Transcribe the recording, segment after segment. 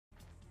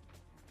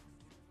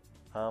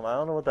I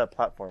don't know what that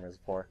platform is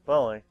for.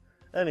 Well,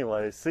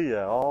 anyway, see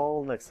ya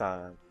all next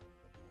time.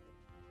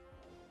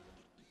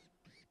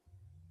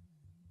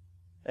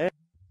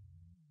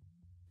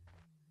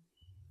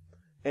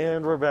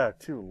 And we're back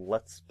to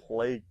Let's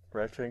Play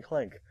Ratchet and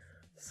Clank.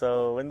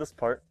 So, in this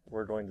part,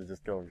 we're going to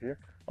just go over here.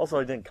 Also,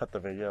 I didn't cut the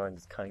video, I'm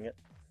just cutting it.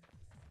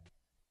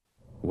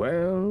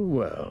 Well,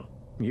 well,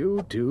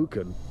 you two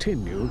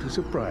continue to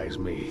surprise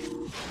me.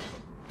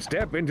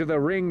 Step into the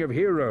ring of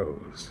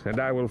heroes, and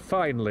I will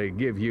finally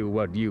give you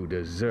what you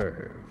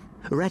deserve.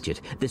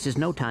 Ratchet, this is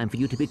no time for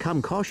you to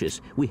become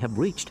cautious. We have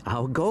reached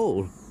our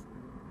goal.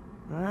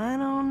 I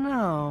don't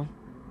know.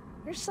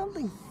 There's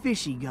something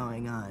fishy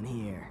going on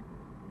here.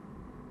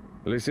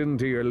 Listen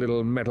to your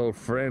little metal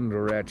friend,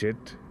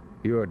 Ratchet.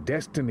 Your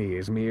destiny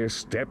is mere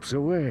steps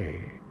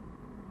away.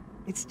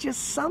 It's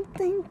just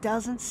something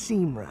doesn't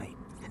seem right.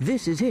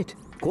 This is it.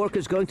 Quark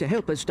is going to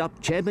help us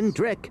stop Chairman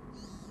Drek.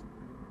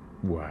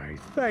 Why,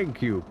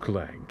 thank you,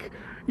 Clank.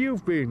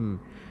 You've been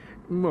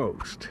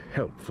most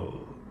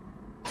helpful.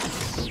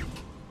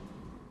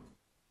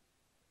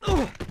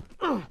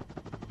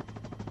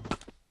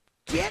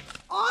 Get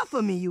off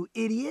of me, you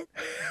idiot!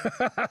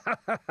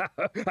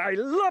 I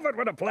love it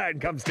when a plan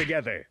comes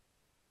together.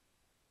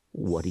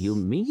 What do you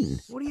mean?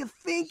 What do you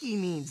think he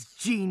means,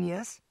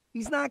 genius?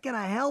 He's not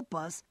gonna help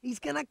us. He's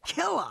gonna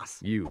kill us.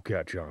 You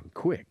catch on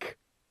quick.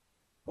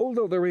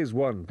 Although there is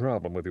one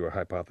problem with your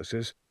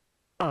hypothesis,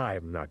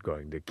 I'm not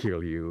going to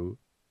kill you.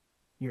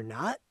 You're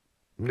not?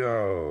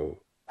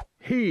 No,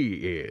 he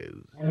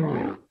is.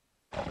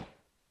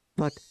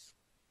 But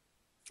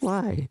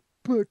why?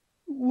 But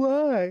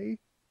why?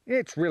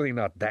 It's really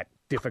not that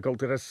difficult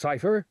to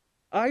decipher.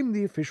 I'm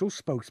the official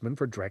spokesman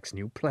for Drek's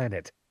new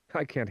planet.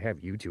 I can't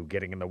have you two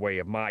getting in the way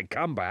of my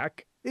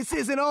comeback. This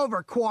isn't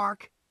over,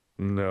 Quark.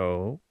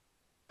 No,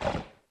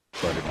 but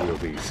it will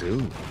be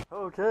soon.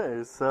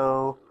 Okay,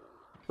 so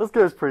this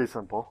goes pretty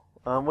simple.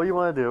 What you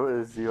want to do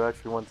is you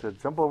actually want to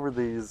jump over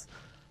these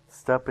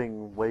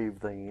stepping wave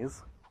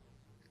thingies.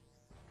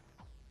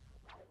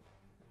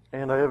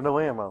 And I have no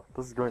ammo.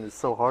 This is going to be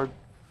so hard.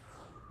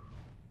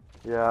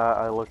 Yeah,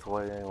 I looked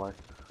away anyway.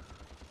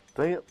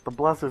 Dang it, the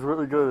blaster's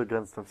really good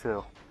against him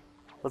too.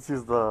 Let's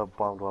use the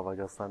bomb glove, I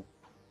guess, then.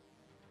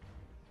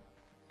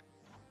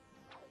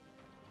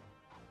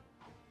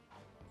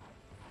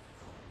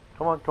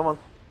 Come on, come on.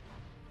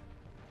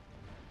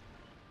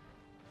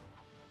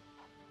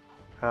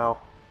 How?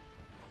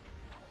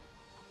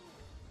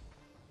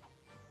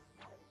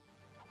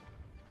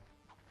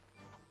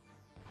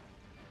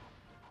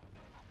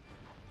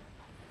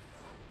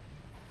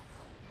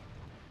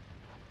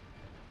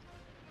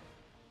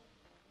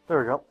 There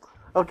we go.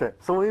 Okay,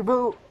 so when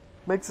Ibu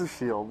makes his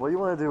shield, what you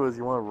want to do is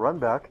you want to run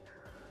back,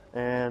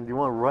 and you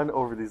want to run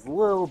over these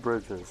little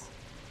bridges.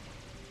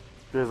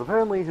 Because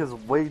apparently his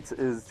weight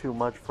is too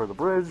much for the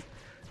bridge,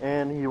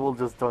 and he will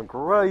just dunk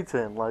right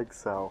in, like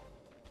so.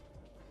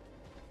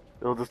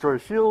 It'll destroy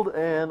his shield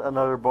and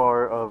another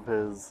bar of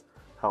his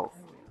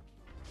health.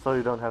 So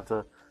you don't have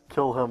to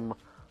kill him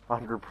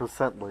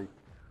 100%ly.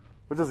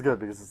 Which is good,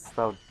 because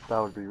that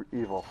would be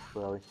evil,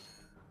 really.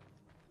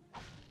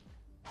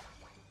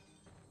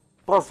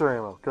 Blaster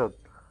ammo, good.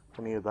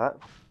 I needed that.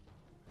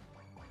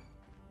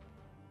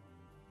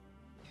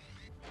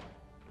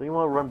 Then you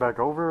want to run back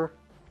over.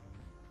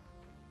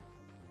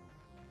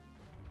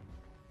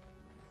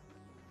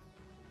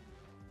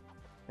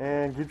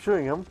 And keep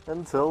shooting him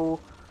until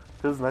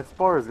his next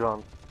bar is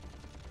gone.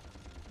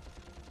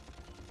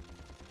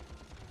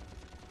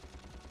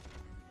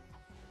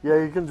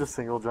 Yeah, you can just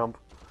single jump.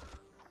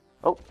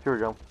 Oh, here we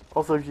go.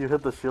 Also, if you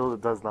hit the shield,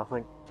 it does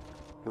nothing.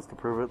 Just to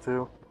prove it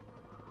too.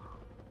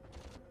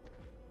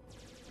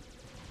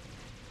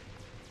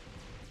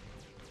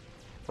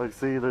 Like,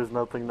 see, there's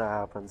nothing that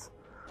happens.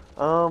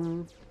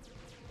 Yeah,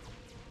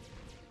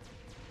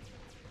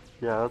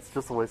 that's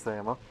just a waste of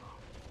ammo.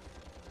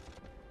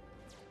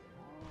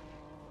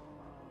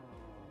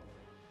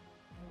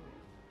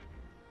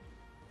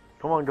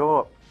 Come on, go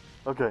up.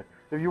 Okay,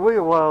 if you wait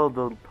a while,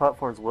 the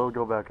platforms will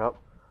go back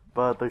up,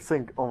 but they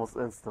sink almost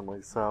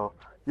instantly, so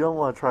you don't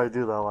want to try to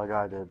do that like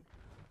I did.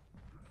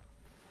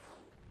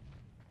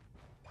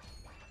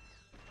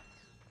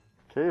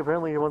 Okay,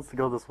 apparently he wants to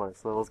go this way,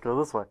 so let's go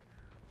this way.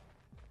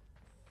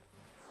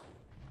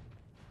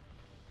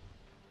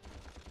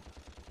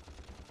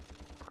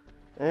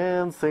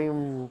 And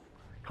same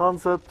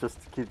concept,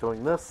 just keep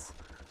doing this,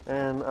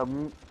 and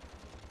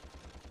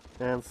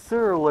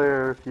sooner or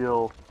later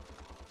he'll...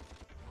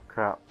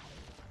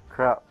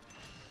 Crap.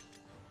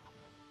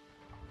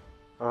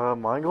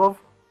 Mind glove?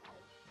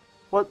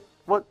 What?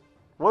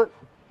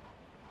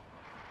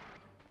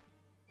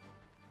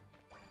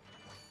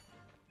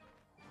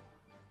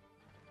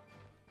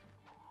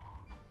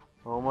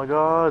 Oh my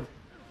god.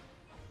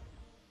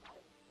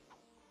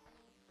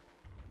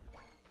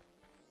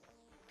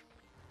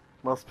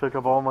 Must pick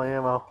up all my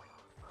ammo.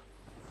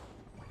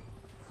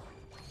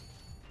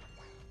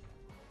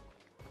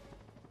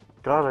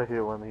 God, I hate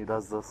when he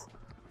does this.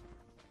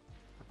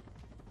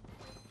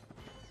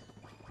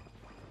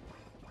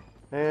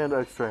 And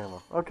extra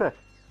ammo. Okay.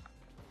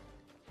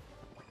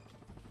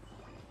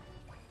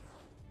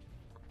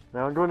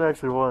 Now I'm going to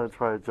actually want to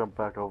try to jump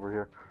back over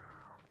here.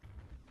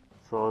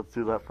 So let's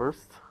do that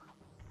first.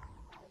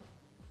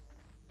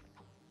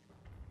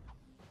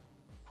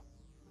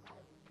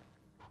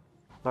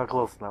 Not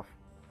close enough.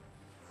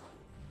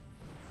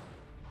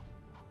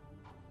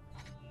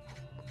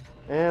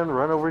 And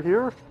run over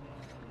here.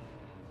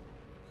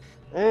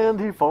 And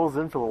he falls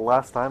in for the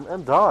last time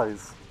and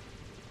dies.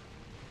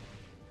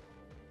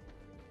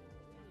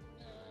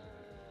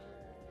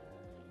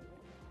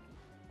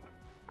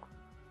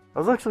 I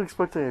was actually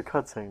expecting a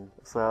cutscene,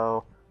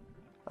 so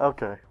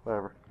okay,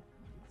 whatever.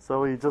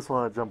 So we just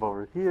want to jump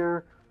over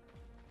here.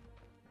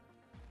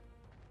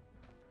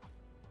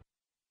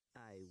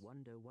 I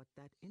wonder what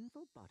that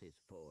infobot is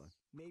for.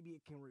 Maybe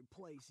it can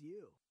replace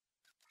you.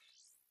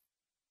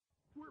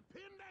 We're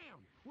pinned down!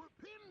 We're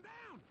pinned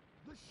down!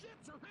 The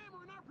ships are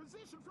hammering our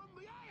position from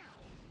the air!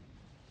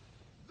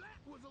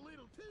 That was a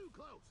little too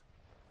close!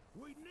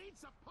 We need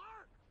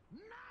support!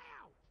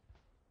 Now!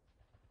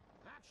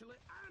 Actually,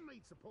 I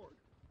need support!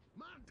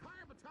 My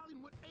entire battalion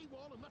went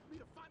AWOL and left me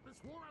to fight this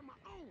war on my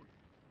own!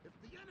 If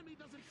the enemy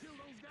doesn't kill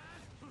those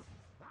guys,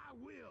 I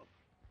will!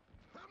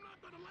 I'm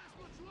not gonna last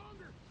much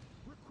longer!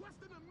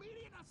 Requesting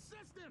immediate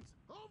assistance!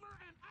 Over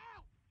and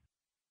out!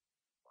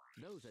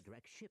 Those are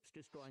direct ships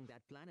destroying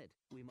that planet.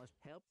 We must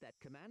help that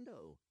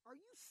commando. Are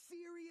you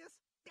serious?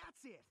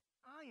 That's it.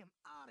 I am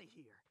out of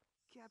here.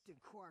 Captain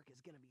Quark is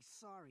gonna be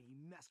sorry he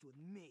messed with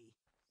me.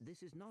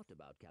 This is not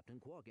about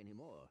Captain Quark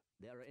anymore.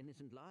 There are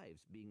innocent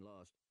lives being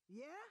lost.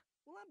 Yeah?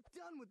 Well, I'm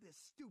done with this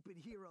stupid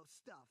hero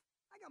stuff.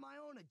 I got my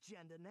own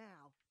agenda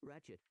now.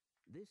 Ratchet,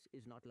 this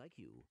is not like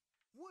you.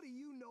 What do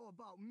you know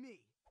about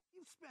me?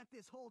 You've spent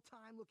this whole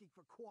time looking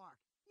for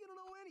Quark. You don't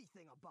know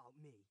anything about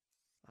me.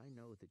 I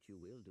know that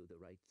you will do the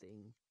right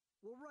thing.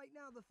 Well, right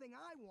now the thing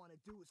I want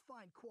to do is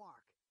find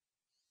Quark.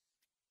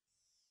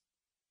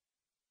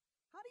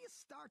 How do you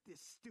start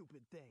this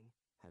stupid thing?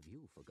 Have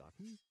you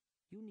forgotten?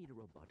 You need a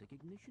robotic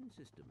ignition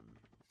system.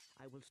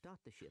 I will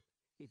start the ship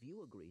if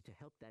you agree to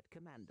help that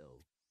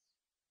commando.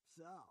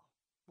 So,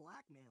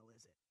 blackmail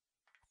is it?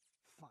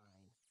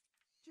 Fine.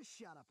 Just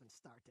shut up and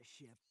start the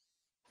ship.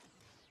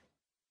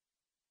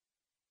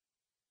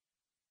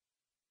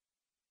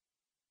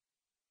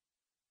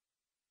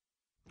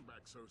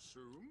 Back so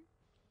soon?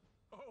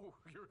 Oh,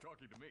 you're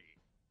talking to me.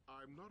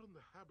 I'm not in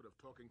the habit of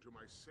talking to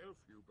myself,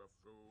 you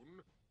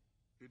buffoon.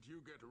 Did you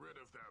get rid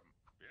of them?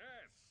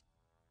 Yes.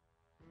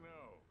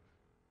 No.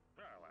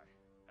 Well,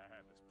 I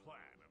had this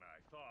plan, and I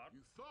thought...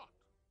 You thought?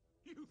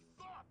 You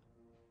thought?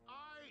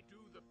 I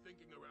do the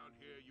thinking around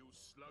here, you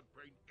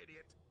slug-brained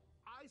idiot.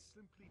 I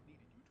simply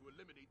needed you to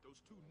eliminate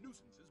those two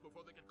nuisances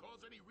before they could cause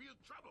any real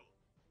trouble.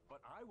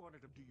 But I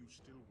wanted to... Do you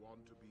still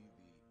want to be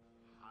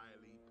the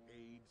highly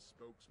paid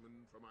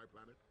spokesman for my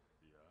planet?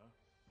 Yeah?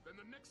 Then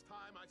the next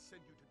time I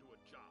send you to do a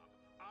job,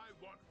 I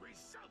want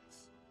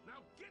results!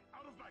 Now get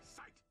out of my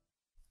sight!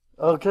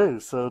 Okay,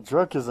 so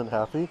Drek isn't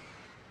happy.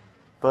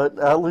 But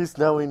at least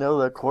now we know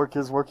that Quark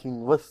is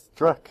working with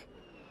Drek.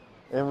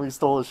 And we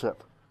stole a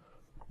ship.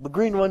 The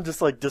green one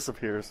just, like,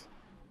 disappears.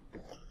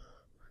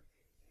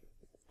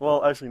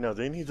 Well, actually, no.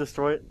 Didn't he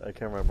destroy it? I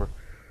can't remember.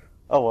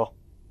 Oh, well.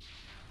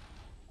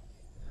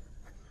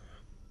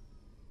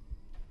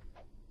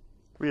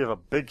 We have a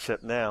big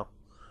ship now.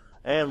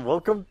 And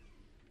welcome.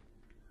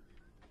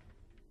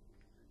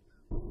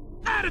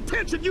 Add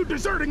attention, you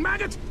deserting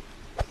maggot!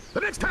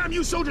 The next time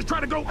you soldiers try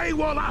to go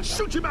AWOL, I'll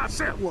shoot you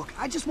myself! Look,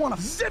 I just want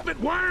to... Zip it,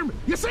 worm!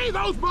 You see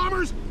those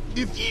bombers?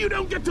 If you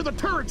don't get to the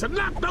turrets and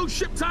knock those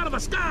ships out of the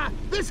sky,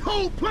 this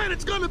whole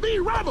planet's gonna be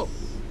rubble!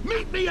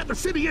 Meet me at the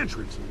city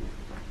entrance!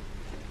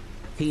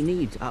 He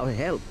needs our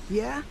help.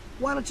 Yeah?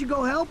 Why don't you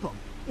go help him?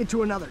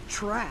 Into another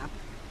trap?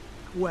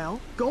 Well,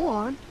 go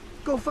on.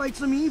 Go fight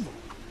some evil.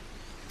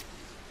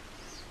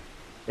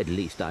 At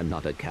least I'm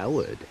not a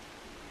coward.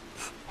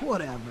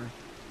 Whatever.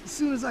 As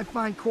soon as I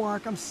find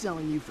Quark, I'm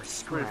selling you for Pretty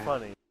scrap.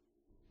 funny.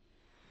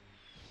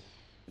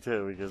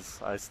 Too,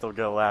 because I still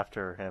go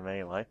after him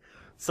anyway.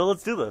 So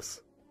let's do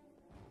this.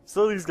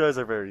 So these guys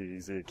are very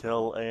easy to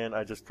kill, and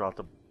I just dropped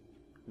a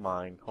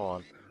mine. Hold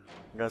on.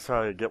 I'm gonna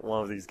try to get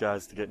one of these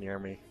guys to get near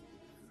me.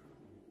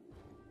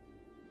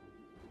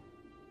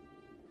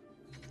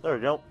 There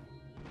we go.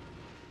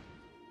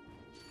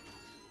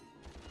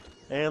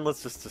 And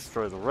let's just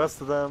destroy the rest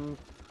of them.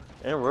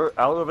 And we're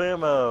out of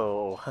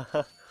ammo!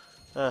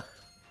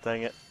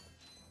 Dang it.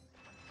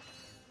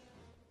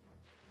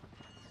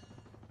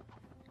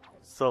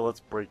 So let's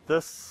break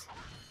this.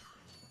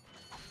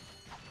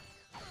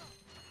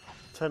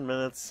 10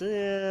 minutes.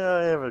 Yeah,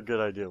 I have a good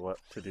idea what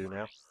to do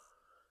now.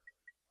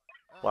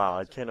 Wow,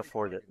 I can't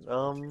afford it.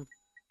 Dang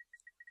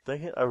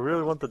it, I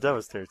really want the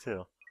Devastator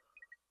too.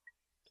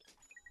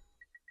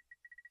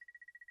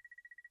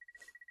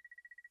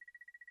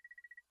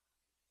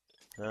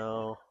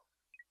 No.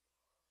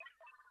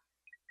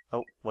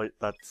 Oh, wait,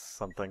 that's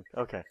something.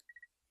 Okay.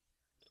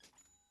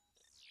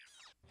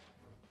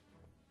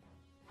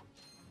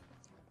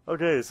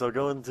 Okay, so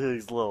go into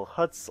these little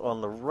huts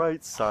on the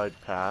right side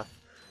path,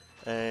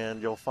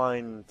 and you'll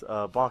find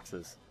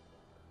boxes.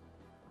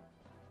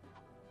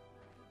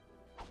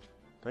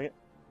 Dang it.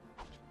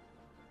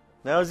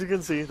 Now, as you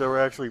can see, there were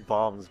actually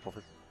bombs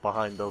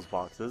behind those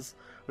boxes,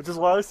 which is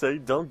why I say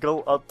don't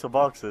go up to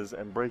boxes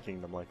and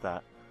breaking them like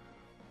that.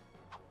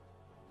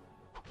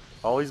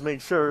 Always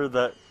make sure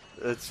that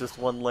it's just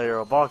one layer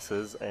of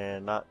boxes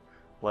and not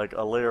like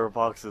a layer of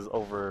boxes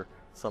over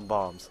some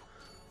bombs.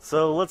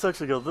 So let's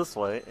actually go this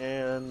way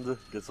and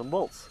get some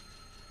bolts.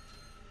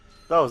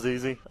 That was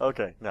easy.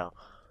 Okay, now.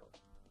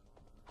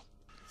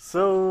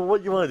 So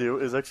what you want to do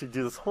is actually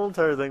do this whole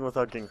entire thing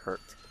without getting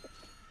hurt.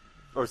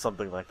 Or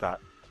something like that.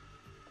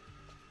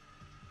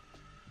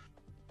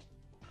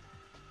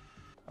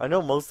 I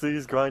know most of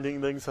these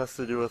grinding things has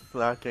to do with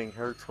not getting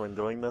hurt when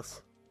doing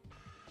this.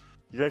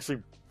 You can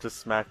actually just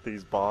smack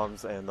these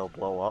bombs and they'll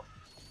blow up.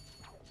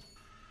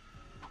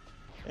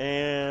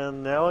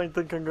 And now I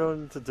think I'm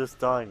going to just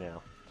die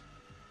now.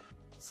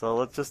 So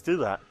let's just do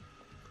that.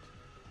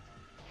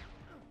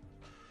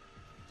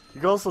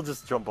 You can also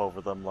just jump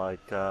over them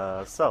like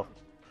so.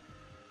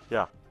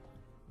 Yeah.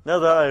 Now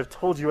that I have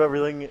told you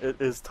everything, it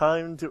is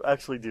time to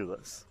actually do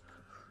this.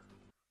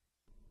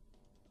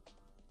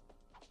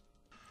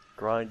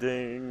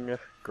 Grinding,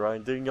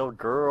 grinding your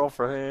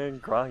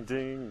girlfriend,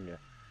 grinding,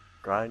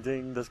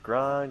 grinding this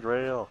grind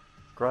rail,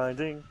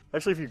 grinding.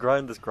 Actually, if you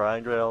grind this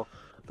grind rail,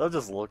 that'll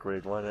just look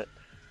weird, won't it?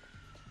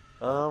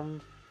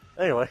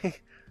 Anyway.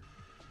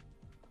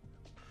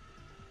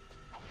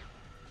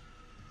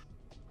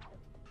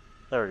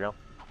 There we go.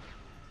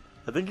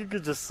 I think you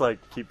could just, like,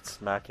 keep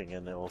smacking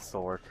and it will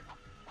still work.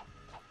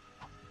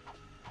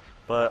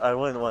 But I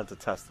wouldn't want to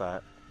test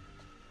that.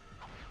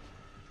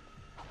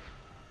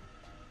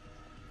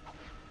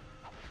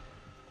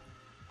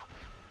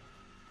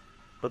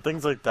 But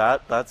things like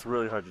that, that's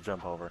really hard to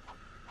jump over.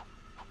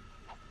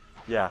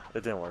 Yeah,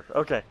 it didn't work.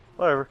 Okay,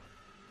 whatever.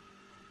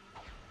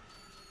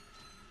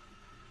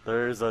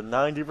 There's a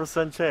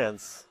 90%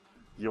 chance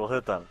you'll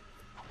hit them.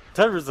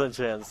 10%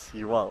 chance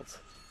you won't.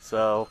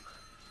 So,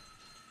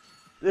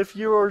 if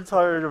you're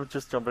tired of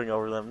just jumping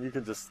over them, you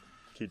can just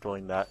keep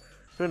doing that.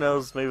 Who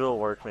knows, maybe it'll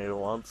work, maybe it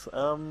won't.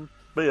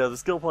 But yeah, the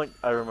skill point,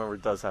 I remember,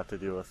 does have to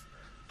do with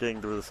getting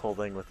through this whole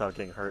thing without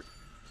getting hurt.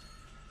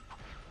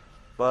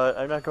 But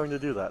I'm not going to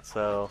do that,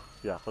 so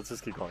yeah, let's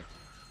just keep going.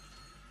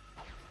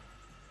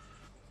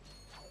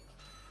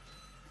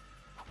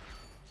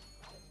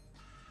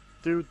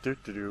 Do do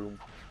do do.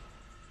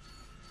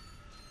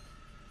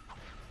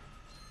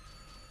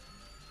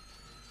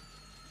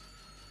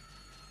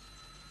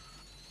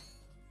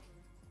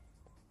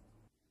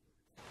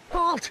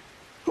 Halt!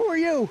 Who are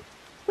you?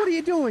 What are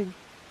you doing?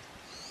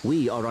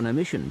 We are on a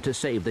mission to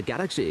save the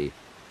galaxy.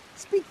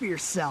 Speak for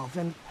yourself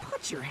and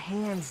put your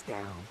hands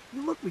down.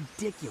 You look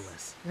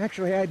ridiculous.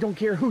 Actually, I don't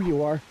care who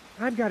you are.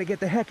 I've got to get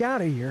the heck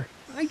out of here.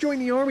 I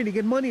joined the army to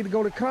get money to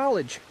go to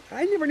college.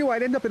 I never knew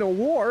I'd end up in a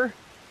war.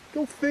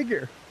 Go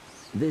figure.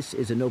 This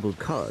is a noble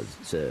cause,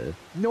 sir.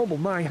 Noble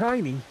my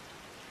hiney.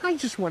 I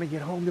just want to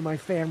get home to my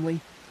family.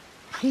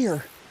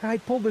 Here, I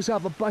pulled this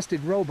off a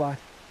busted robot.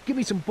 Give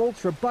me some bolts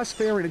for bus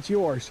fare and it's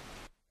yours.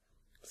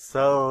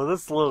 So,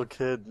 this little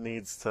kid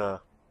needs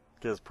to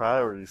get his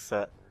priorities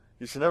set.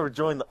 You should never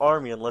join the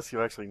army unless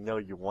you actually know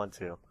you want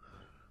to.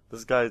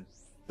 This guy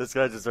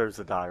deserves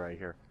to die right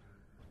here.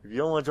 If you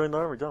don't want to join the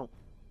army, don't.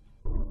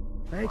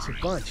 Thanks a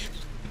bunch.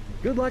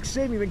 Good luck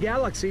saving the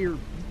galaxy or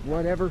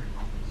whatever.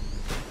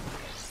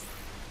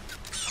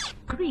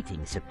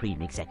 Greetings,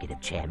 Supreme Executive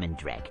Chairman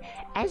Drek.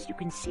 As you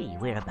can see,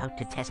 we're about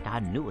to test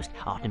our newest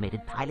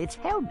automated pilot's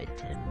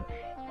helmet.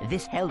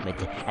 This helmet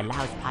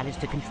allows pilots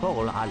to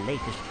control our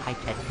latest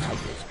high-tech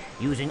fighters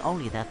using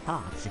only their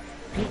thoughts.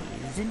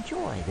 Please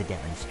enjoy the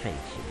demonstration.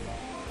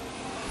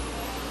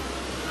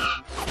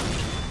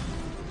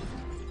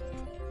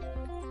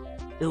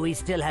 We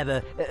still have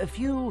a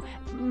few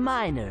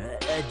minor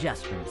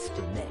adjustments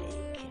to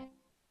make.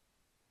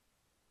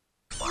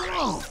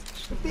 Whoa!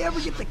 If they ever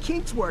get the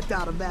kinks worked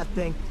out of that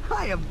thing,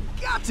 I have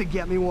got to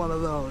get me one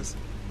of those.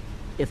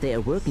 If they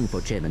are working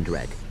for Chairman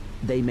Drek,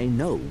 they may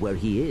know where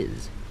he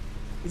is.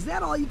 Is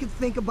that all you can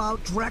think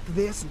about? Drek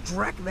this,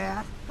 Drek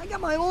that? I got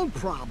my own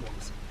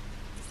problems.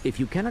 If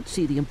you cannot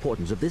see the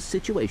importance of this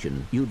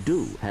situation, you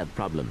do have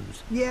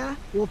problems. Yeah?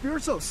 Well, if you're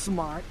so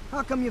smart,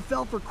 how come you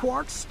fell for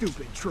Quark's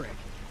stupid trick?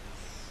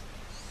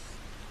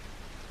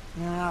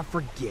 Ah,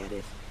 forget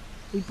it.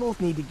 We both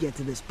need to get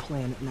to this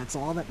planet, and that's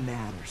all that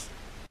matters.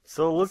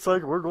 So it looks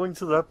like we're going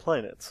to that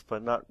planet,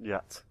 but not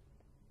yet.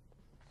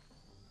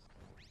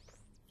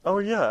 Oh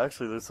yeah,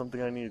 actually there's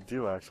something I need to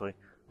do actually,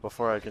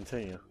 before I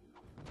continue.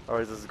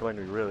 Otherwise this is going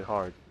to be really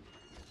hard.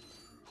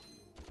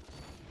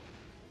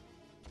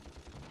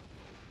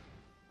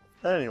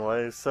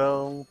 Anyway,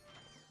 so...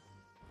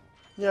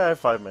 yeah, I have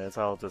 5 minutes,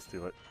 I'll just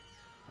do it.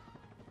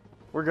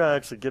 We're gonna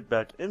actually get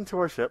back into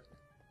our ship.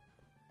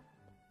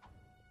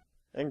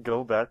 And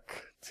go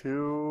back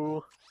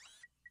to...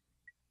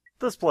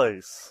 this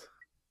place.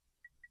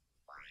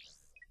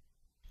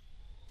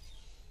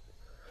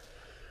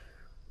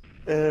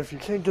 And if you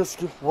can't guess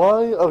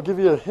why, I'll give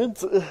you a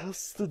hint. It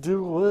has to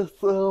do with,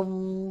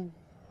 the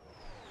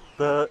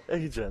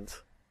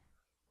agent.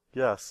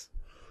 Yes.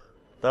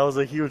 That was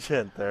a huge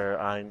hint there.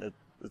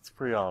 It's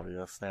pretty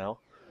obvious now.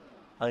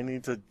 I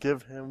need to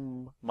give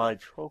him my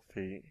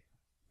trophy.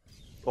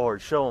 Or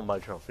show him my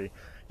trophy.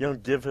 You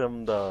don't give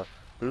him the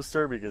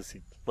booster because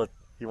he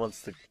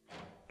wants to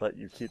let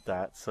you keep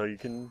that so you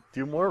can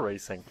do more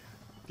racing.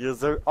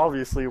 Because there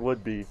obviously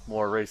would be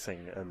more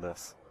racing in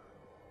this.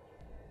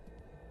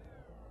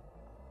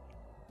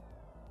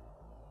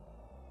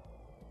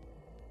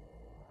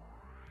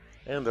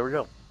 And there we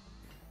go.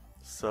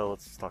 So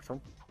let's talk to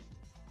him.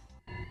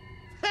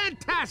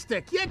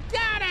 Fantastic! You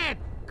got it!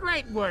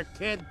 Great work,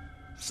 kid.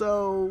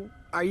 So,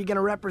 are you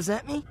gonna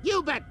represent me?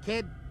 You bet,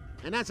 kid.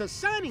 And as a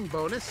signing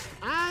bonus,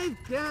 I've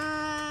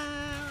got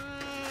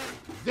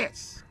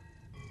this.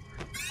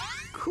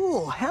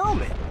 Cool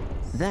helmet.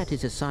 That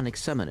is a sonic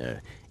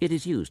summoner. It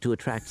is used to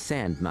attract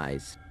sand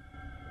mice.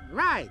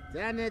 Right,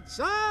 and it's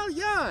all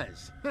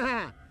yours.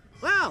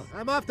 Well,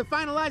 I'm off to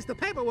finalize the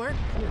paperwork.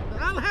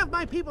 I'll have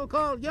my people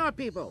call your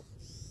people.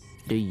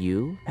 Do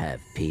you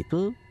have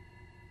people?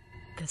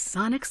 The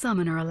sonic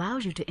summoner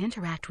allows you to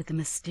interact with the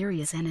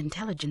mysterious and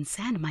intelligent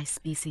sand mice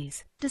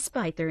species.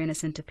 Despite their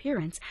innocent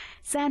appearance,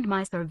 sand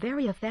mice are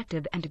very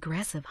effective and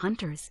aggressive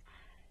hunters.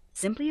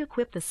 Simply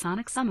equip the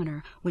sonic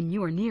summoner when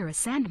you are near a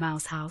sand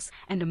mouse house,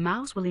 and a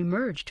mouse will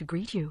emerge to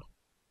greet you.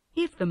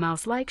 If the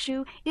mouse likes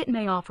you, it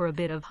may offer a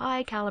bit of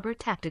high-caliber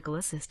tactical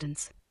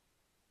assistance.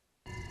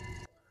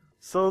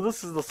 So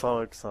this is the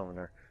Sonic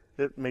Summoner.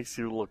 It makes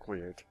you look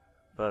weird.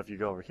 But if you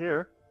go over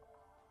here,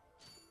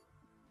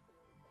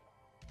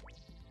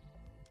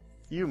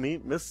 you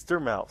meet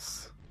Mr.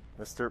 Mouse.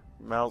 Mr.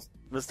 Mouse...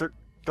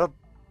 God...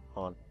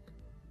 Hold on.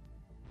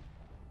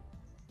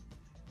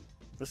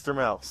 Mr.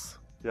 Mouse.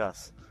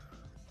 Yes.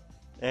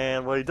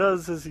 And what he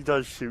does is he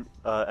does shoot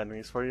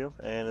enemies for you.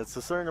 And it's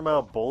a certain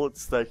amount of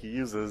bullets that he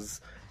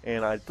uses.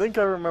 And I think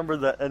I remember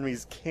that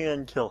enemies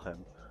can kill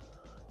him.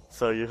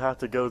 So you have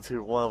to go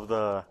to one of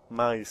the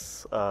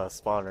mice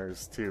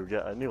spawners to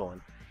get a new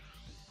one.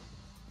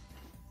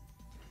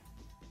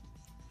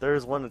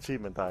 There's one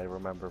achievement that I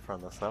remember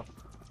from this though.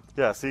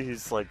 Yeah, see,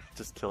 he's like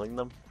just killing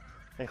them.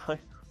 Anyway.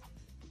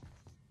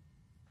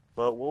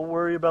 But we'll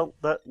worry about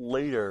that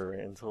later.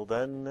 Until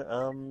then,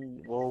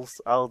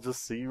 I'll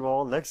just see you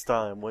all next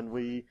time when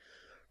we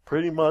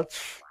pretty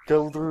much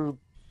go through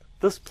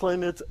this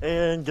planet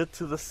and get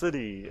to the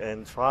city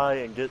and try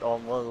and get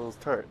on one of those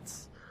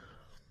turrets.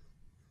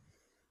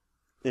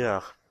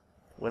 Yeah,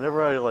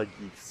 whenever I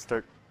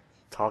start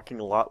talking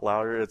a lot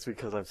louder, it's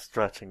because I'm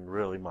stretching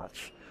really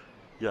much.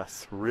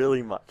 Yes,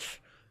 really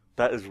much.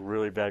 That is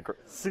really bad.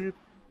 See,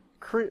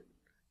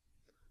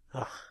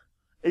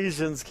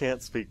 Asians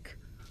can't speak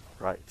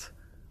right.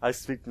 I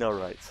speak no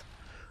right.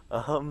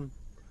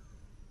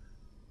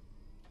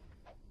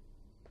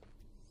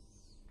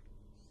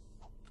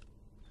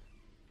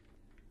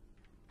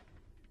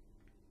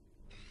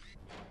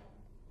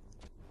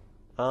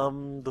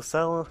 The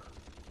sound.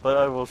 But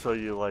I will show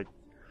you,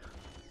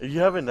 if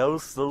you haven't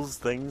noticed, those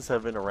things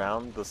have been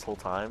around this whole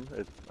time.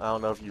 I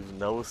don't know if you've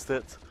noticed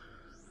it.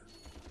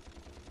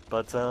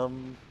 But,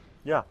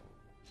 yeah.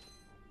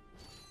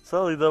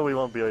 Sadly, though, we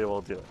won't be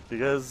able to do it,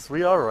 because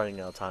we are running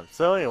out of time.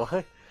 So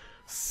anyway,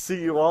 see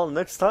you all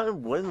next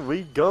time when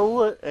we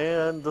go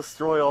and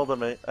destroy all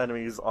the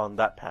enemies on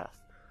that path.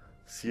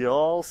 See you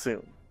all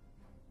soon.